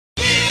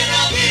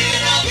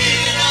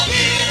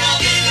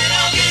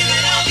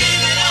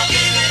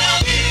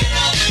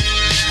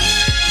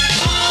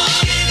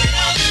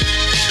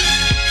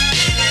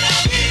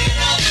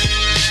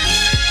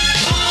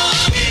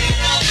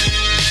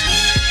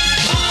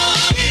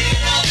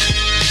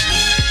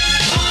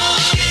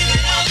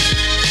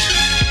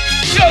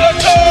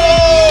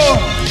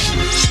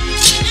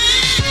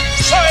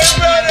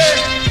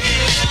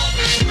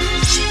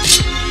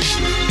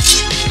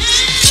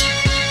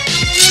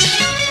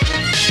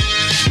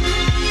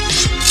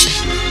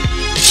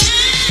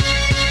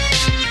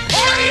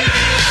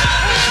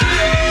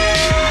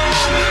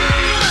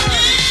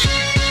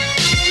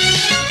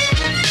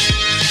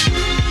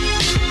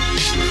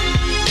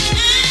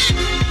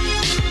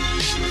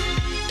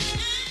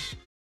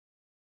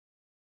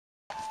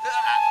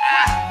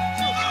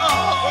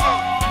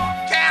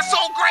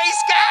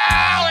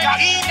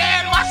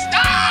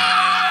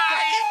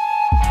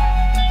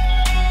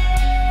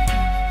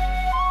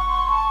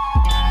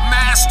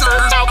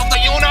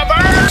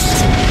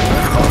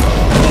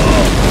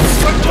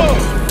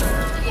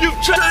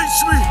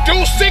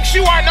6,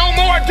 you are no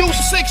more. Deuce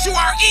 6, you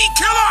are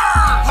E-Killer.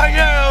 I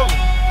am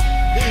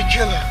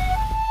E-Killer.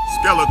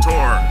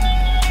 Skeletor,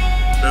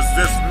 does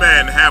this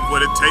man have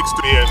what it takes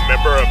to be a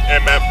member of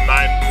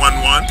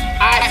MF911?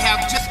 I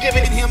have just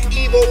given him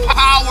evil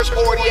powers,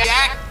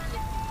 Hordiac.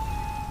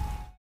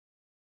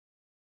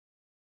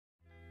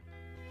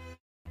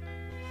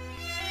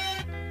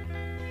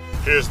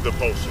 Here's the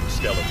potion,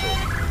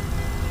 Skeletor.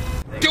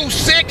 Deuce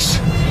 6,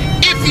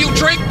 if you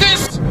drink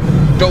this,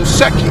 Dos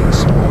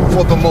seconds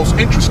for the most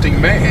interesting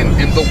man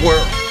in the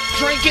world.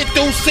 drink it,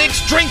 Deuce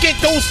 6, drink it,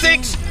 Deuce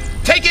 6.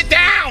 Take it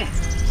down,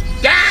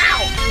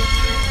 down.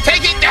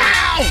 Take it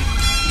down,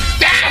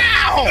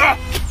 down.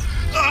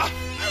 I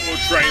will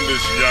train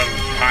this young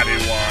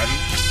Padawan.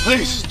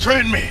 Please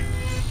train me,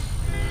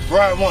 for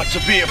I want to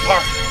be a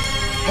part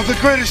of the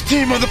greatest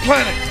team on the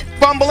planet.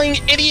 Bumbling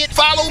idiot,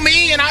 follow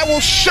me and I will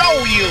show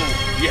you.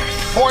 Yes.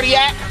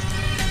 Hordiac.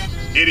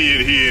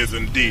 Idiot he is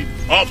indeed.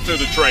 Off to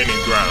the training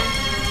ground.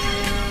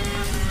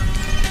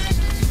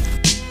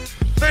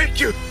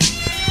 Thank you.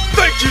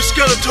 Thank you,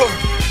 Skeletor.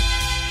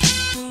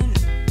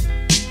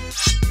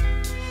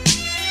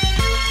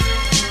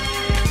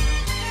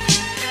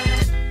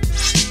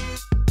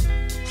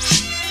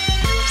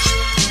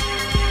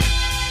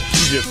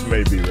 You just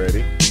may be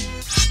ready.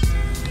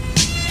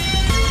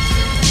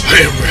 I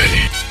am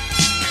ready.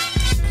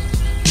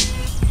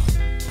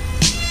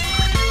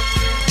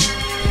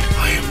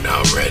 I am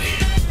now ready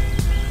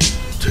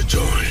to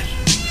join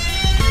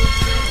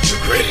the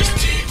greatest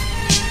team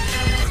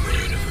in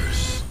the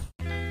universe.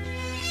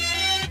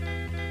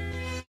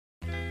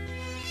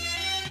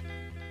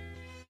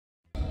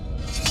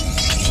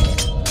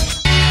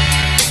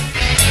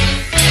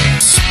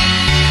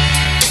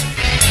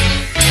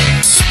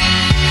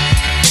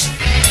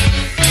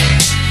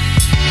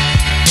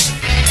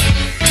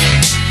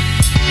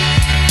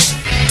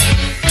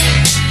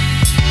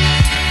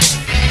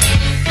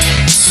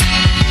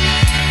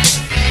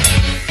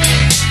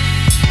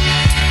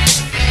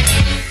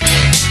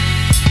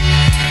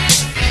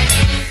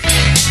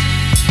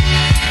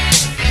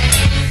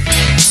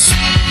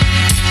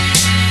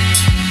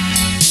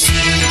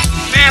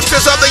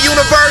 Masters of the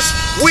universe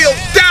will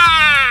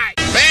die.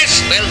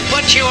 This will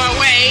put you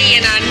away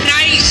in a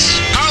nice,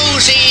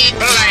 cozy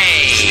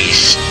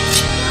place.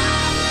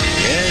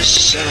 Yes,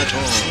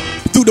 Senator.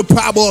 Through the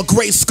power of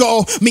Great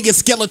Skull, me and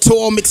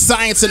Skeletor mix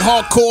science and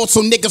hardcore,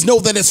 so niggas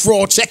know that it's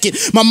raw. Check it,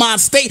 my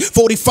mind state,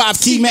 45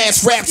 key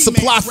mass rap,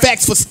 supply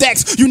facts for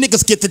stacks. You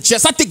niggas get the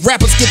gist. I think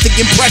rappers get the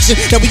impression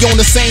that we on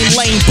the same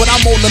lane, but I'm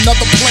on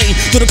another plane,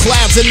 through the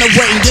clouds and the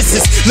rain. This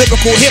is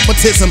lyrical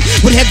hypnotism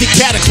with heavy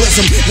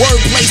cataclysm.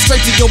 Wordplay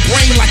straight to your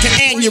brain like an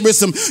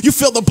aneurysm. You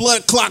feel the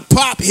blood clock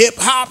pop,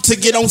 hip hop till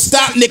you don't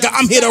stop, nigga.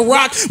 I'm here to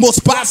rock. More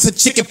spots than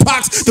chicken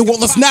pox. The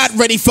world is not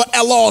ready for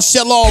LR,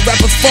 shell all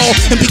rappers fall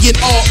and be in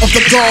awe of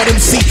the God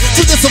MC.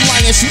 To this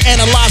alliance, you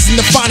analyzing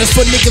the finest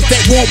for niggas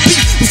that won't be.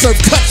 We serve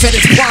cuts at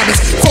its promise.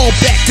 Fall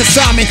back to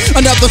Simon.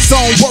 Another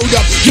song, word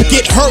up. You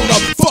get heard up.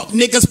 Fuck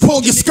niggas,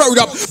 pull your skirt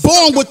up.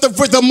 Born with the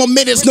rhythm of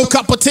minutes. No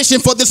competition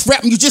for this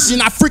rap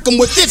musician. I freak 'em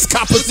with this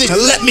composition.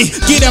 Let me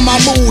get in my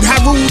mood. How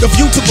rude of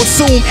you to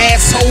assume,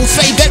 asshole.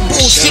 Say that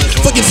bullshit.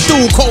 Fucking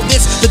stool. Call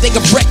this the day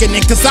of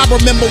reckoning. Cause I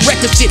remember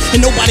record shit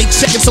and nobody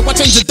checking. So I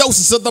change the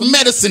doses of the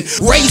medicine.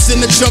 Raised in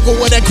the jungle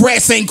where that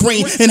grass ain't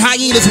green. And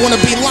hyenas wanna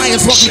be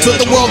lions. Welcome to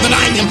the world that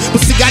I am.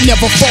 But see, I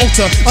never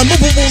falter.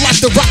 Unmovable like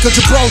the rock of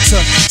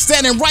Gibraltar.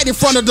 Standing right in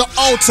front of the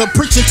altar.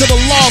 Preaching to the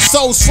lost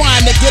souls.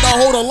 Trying to get a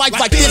hold of life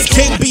like this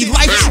can't be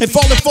life. And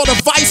falling for the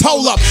vice.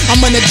 Hold up.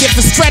 I'm in a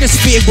different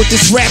stratosphere with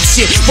this rap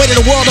shit. Weight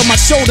of the world on my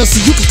shoulders so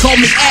you can call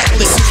me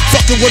Atlas.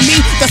 Fucking with me,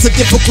 that's a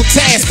difficult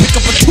task. Pick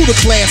up a tutor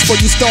class before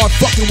you start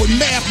fucking with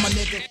math, my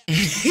nigga.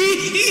 This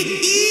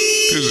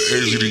is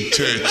Edgy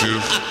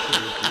Detective.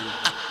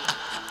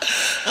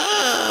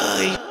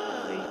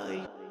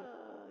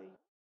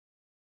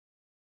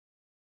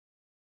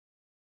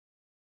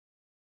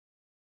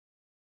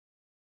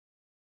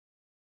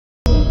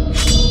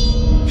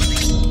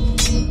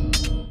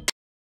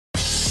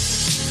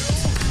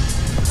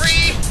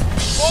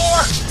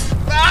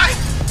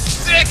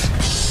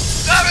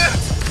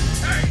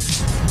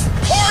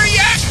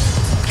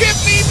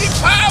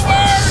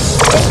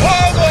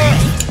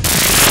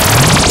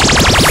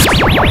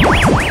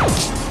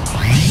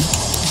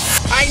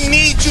 I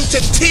need you to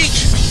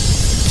teach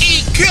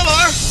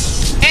E-Killer,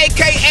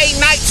 aka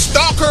Night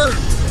Stalker,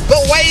 the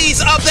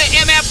ways of the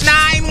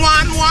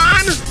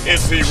MF911.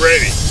 Is he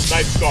ready,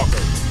 Night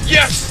Stalker?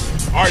 Yes,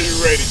 Are you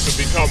ready to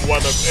become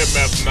one of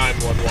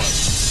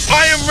MF911?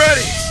 I am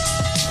ready.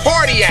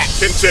 Hordiac,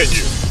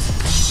 Continue.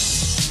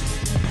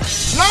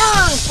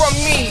 learn from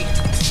me.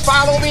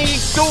 Follow me,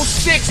 Deuce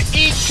 6,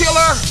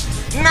 E-Killer,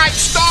 Night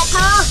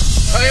Stalker.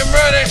 I am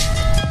ready.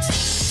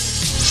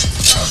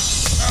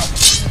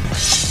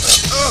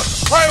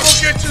 I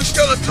will get you,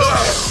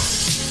 Skeletor.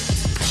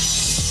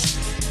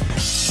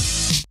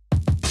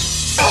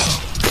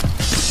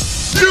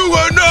 You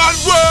are not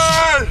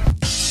one.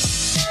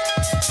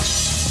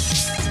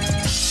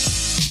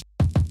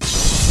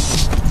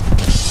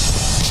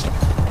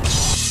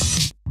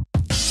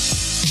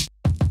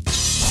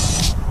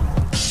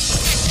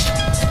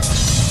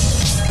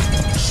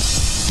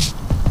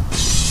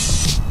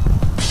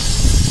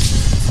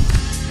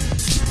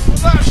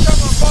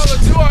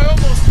 Dilla too, I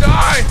almost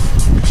died.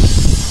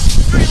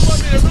 Do you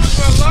want me to lose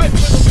my life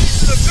with a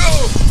reason to do?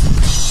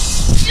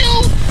 You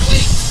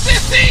sweet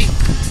sissy!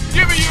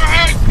 Give me your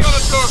hand,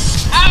 Skeletor.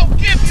 I'll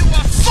give you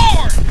a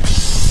sword!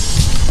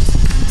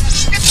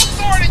 Get the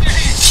sword in your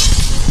hand!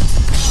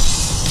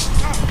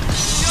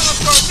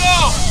 Skeletor,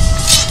 no!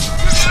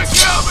 You're gonna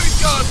kill me,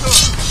 Skeletor!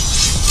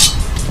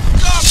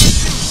 Stop it,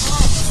 you!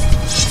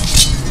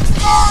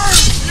 Burn,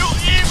 you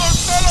evil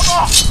son of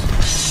a...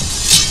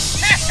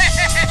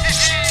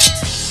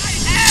 I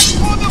asked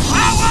for the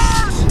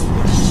powers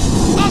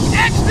of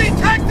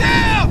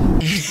X-Detective!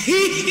 This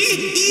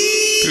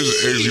is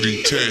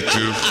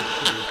X-Detective.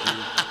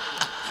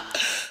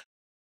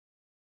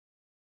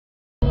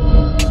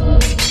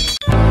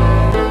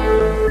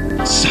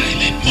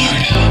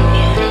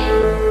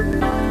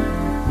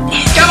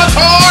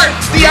 Skeletor,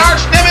 the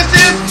arch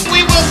nemesis, we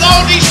will go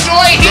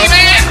destroy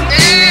He-Man!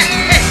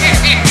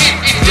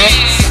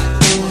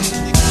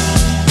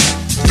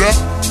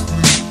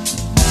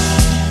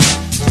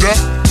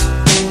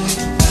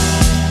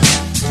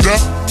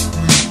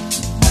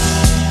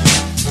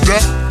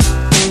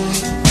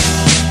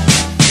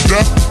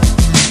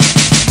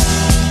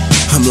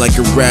 I'm like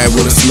a rat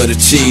when I smell the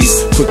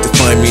cheese. Quick to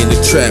find me in the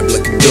trap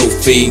like a dope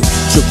fiend.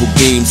 Triple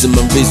beams in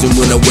my vision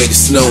when I weigh the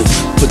snow.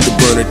 Put the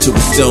burner to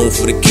a stone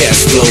for the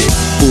cash flow.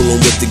 Foolin'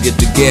 with to get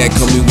the gag,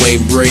 call me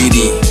Wayne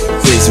Brady.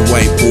 Crazy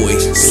white boy,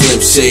 Slim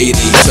Shady.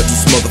 Shut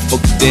this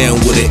motherfucker down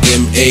with an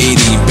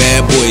M80.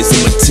 Bad boys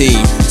on my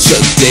team,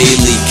 Chuck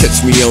Daly.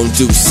 Catch me on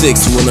Deuce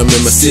 6 when I'm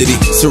in my city.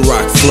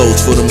 Ciroc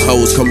flows for them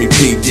hoes, call me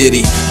P.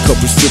 Diddy.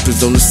 Couple strippers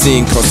on the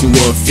scene, cost me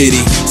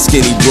 150.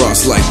 Skinny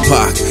bras like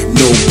Pac,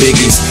 no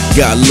biggies.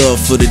 Got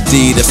love for the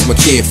D, that's my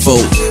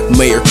kinfolk.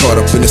 Mayor caught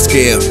up in the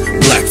scale,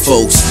 black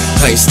folks.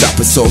 I ain't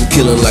stopping, so I'm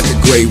killing like a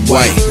great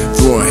white.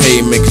 Throwing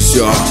haymakers,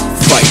 y'all,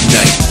 fight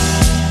night.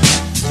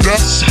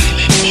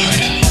 Silent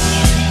murder.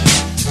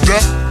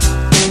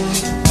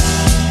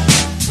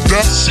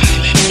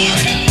 Silent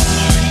murder.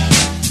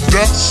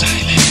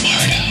 Silent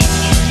murder.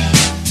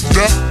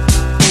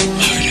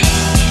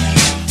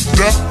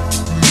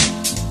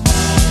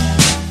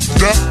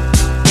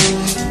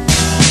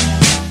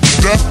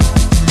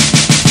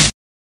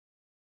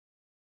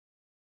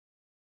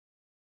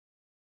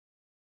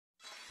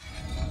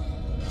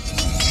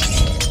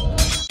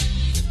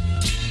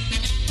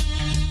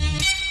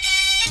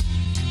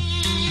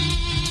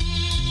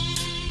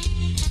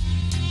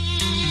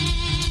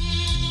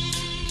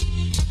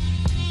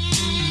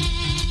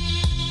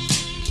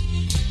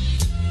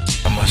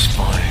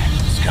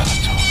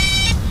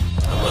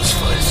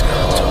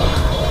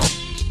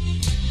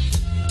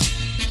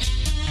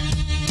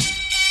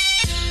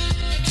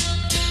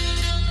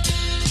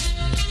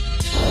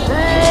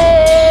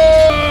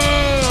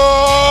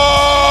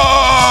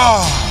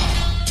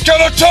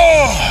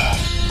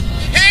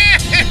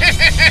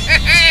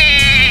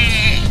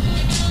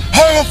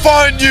 I will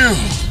find you.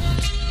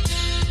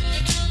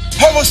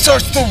 I will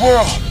search the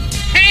world.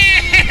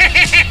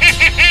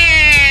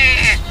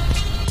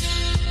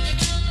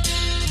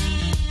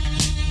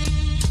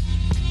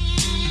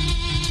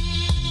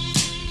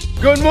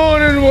 Good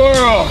morning,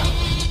 world.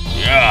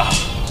 Yeah.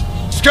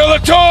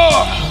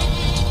 Skeletor!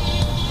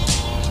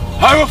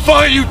 I will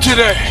find you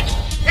today.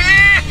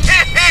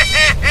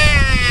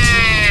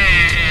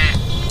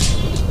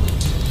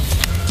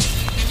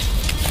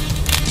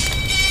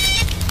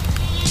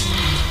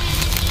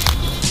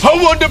 I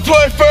wanted to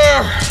play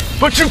fair,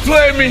 but you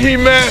played me,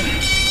 He-Man.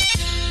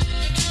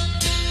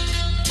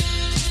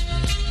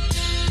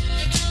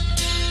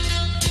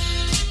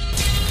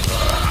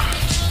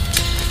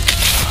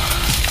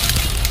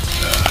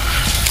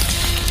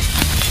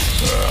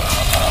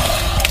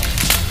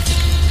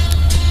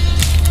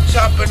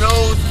 Chopping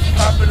O's,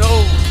 popping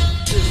O's.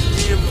 Just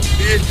me and my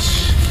bitch.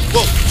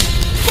 Whoa,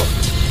 whoa.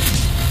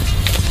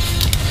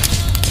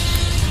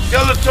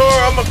 Skeletor,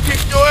 I'ma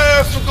kick your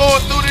ass for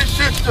going through this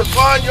shit to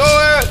find your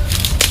ass.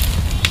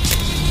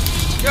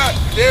 God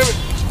damn it.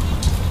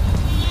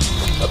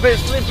 I've been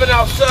sleeping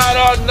outside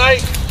all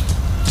night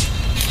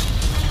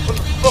on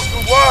the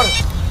fucking water.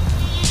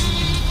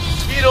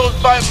 Mosquitoes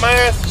bite my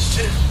ass and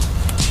shit.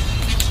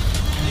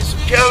 Need some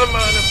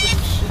calamine up in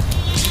this shit.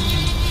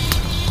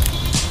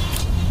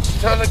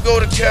 Time to go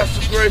to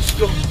Castle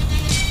Grayskull.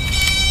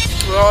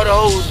 Where all the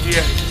hoes be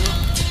at, you know?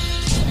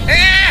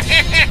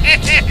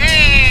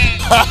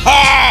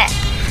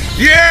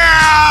 Yeah!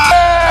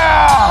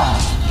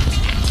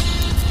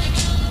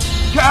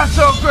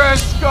 Castle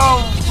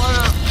Grayskull!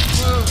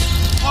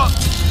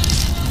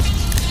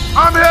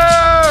 I'm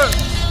here!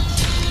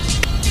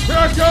 Here I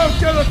come,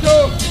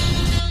 Skeletor!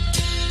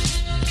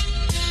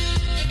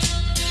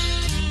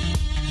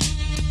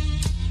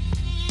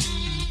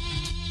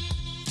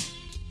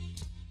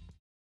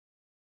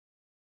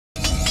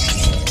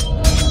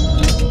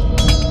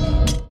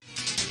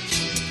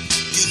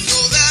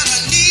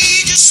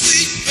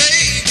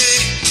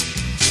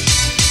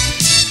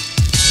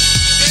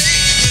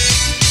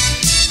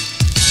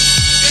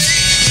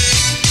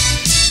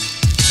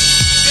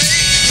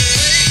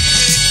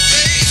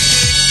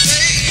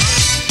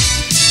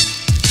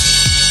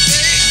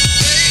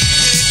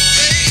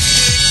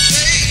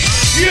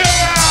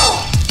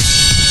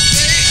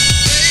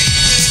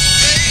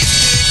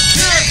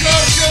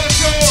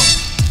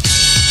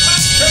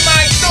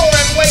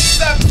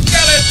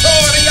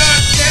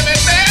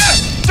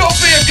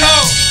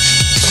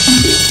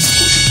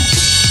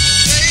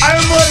 I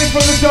am ready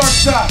for the dark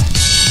side.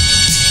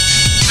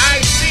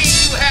 I see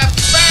you have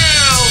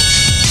found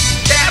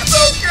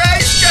Castle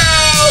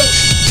Grayskull.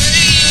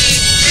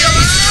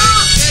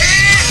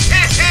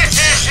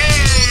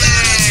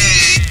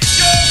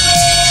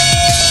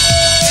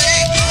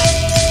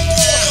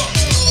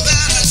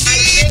 I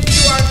think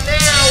you are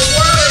now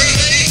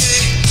worthy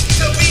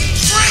to be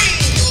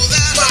trained,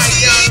 my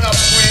young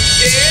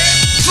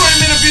apprentice. Train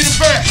me to be the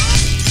best.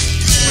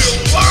 Will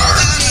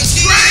learn,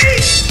 train,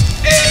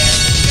 and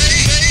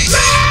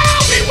now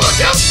we will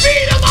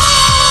defeat them all.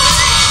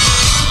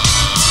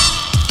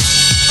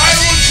 I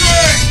will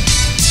train.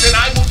 Then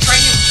I will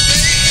train you.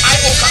 I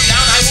will come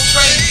down. I will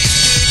train you.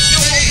 You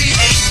will be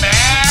a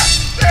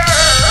master.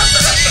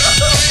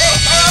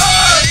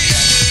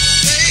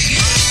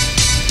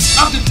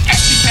 Of this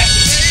extra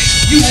method,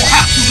 you will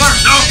have to learn.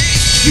 No.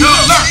 You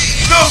will learn.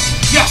 No.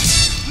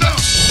 Yes. No.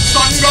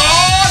 Sun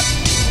God.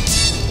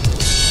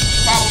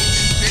 Follow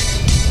me,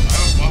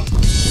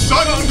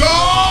 Sun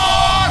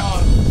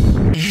God.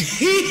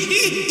 This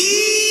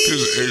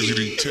is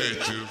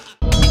ex-detective.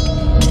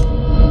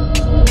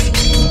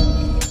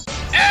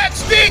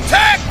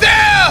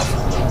 Ex-detective!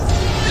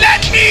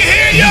 Let me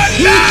hear your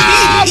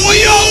love for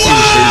your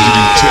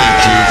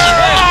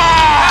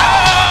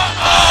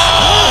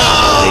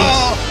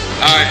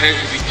I am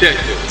the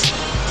detective.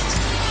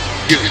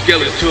 Give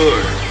Skeletor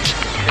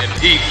and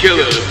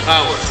Killah the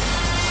power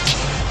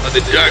of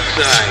the dark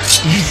side.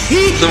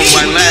 Some of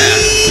my laugh.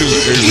 This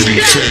is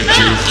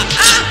ex-detective.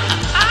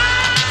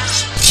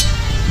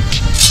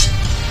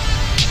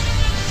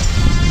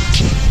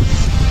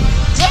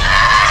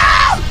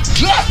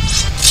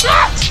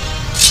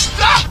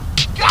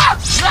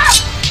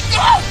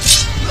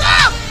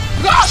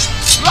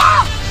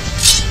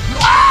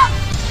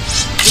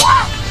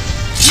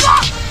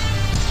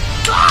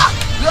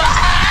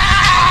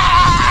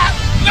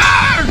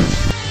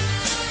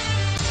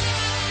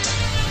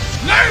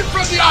 Learn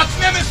from the arch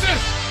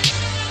nemesis!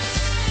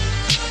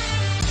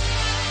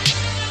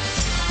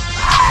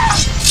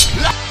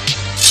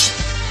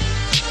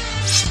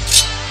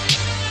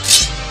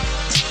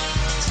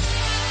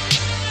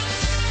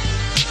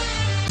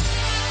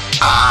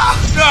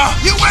 No!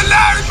 You will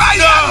learn, my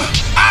young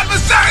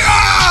adversary!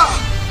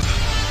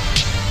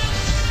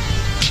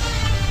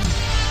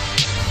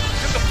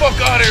 Get the fuck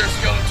out of here,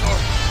 Skeletor.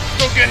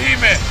 Go get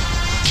He-Man.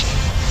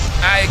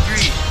 I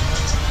agree,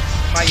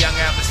 my young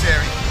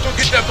adversary. Go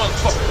get that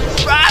motherfucker.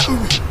 Follow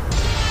me!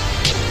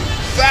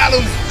 Follow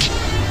me!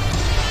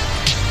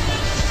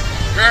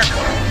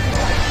 Raekwon.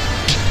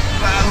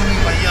 Follow me,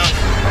 my young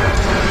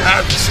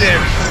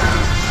adversary.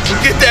 Go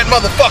get that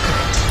motherfucker!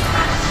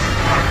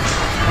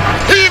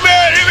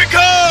 He-Man, here we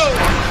come!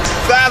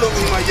 Follow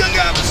me, my young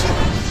adversary.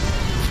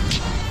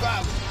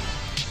 Follow me.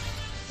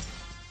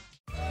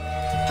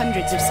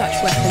 Hundreds of such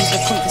weapons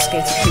were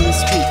confiscated from the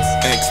streets.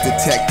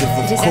 Ex-detective,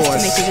 of It is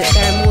course. estimated that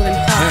there are more than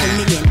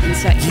 500,000 in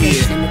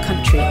circulation in the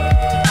country.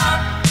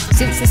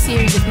 Since a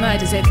series of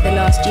murders over the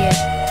last year,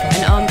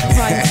 an armed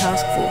crime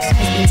task force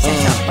has been set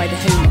up by the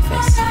Home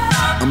Office.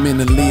 I'm in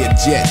a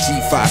Learjet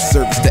G5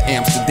 service to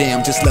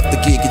Amsterdam. Just left the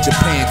gig in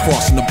Japan,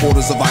 crossing the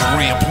borders of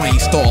Iran. Plane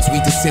stalls, we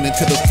descend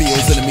into the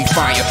fields. Enemy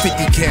fire,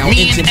 50 cal,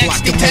 engine block,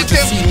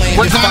 emergency land.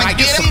 We're gonna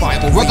get him,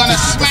 we're gonna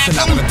smack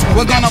him,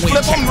 we're gonna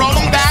flip him, roll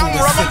him down,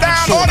 rub him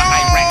down, hold on!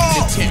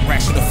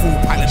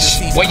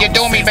 What you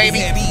do me, baby?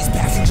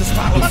 Passengers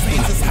follow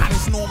phases, hot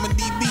as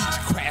Normandy Beach.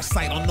 Crash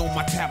site, I know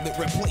my tablet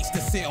replaced the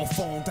cell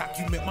phone.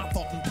 Document my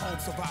thought and poem,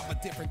 survive a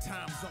different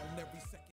time zone.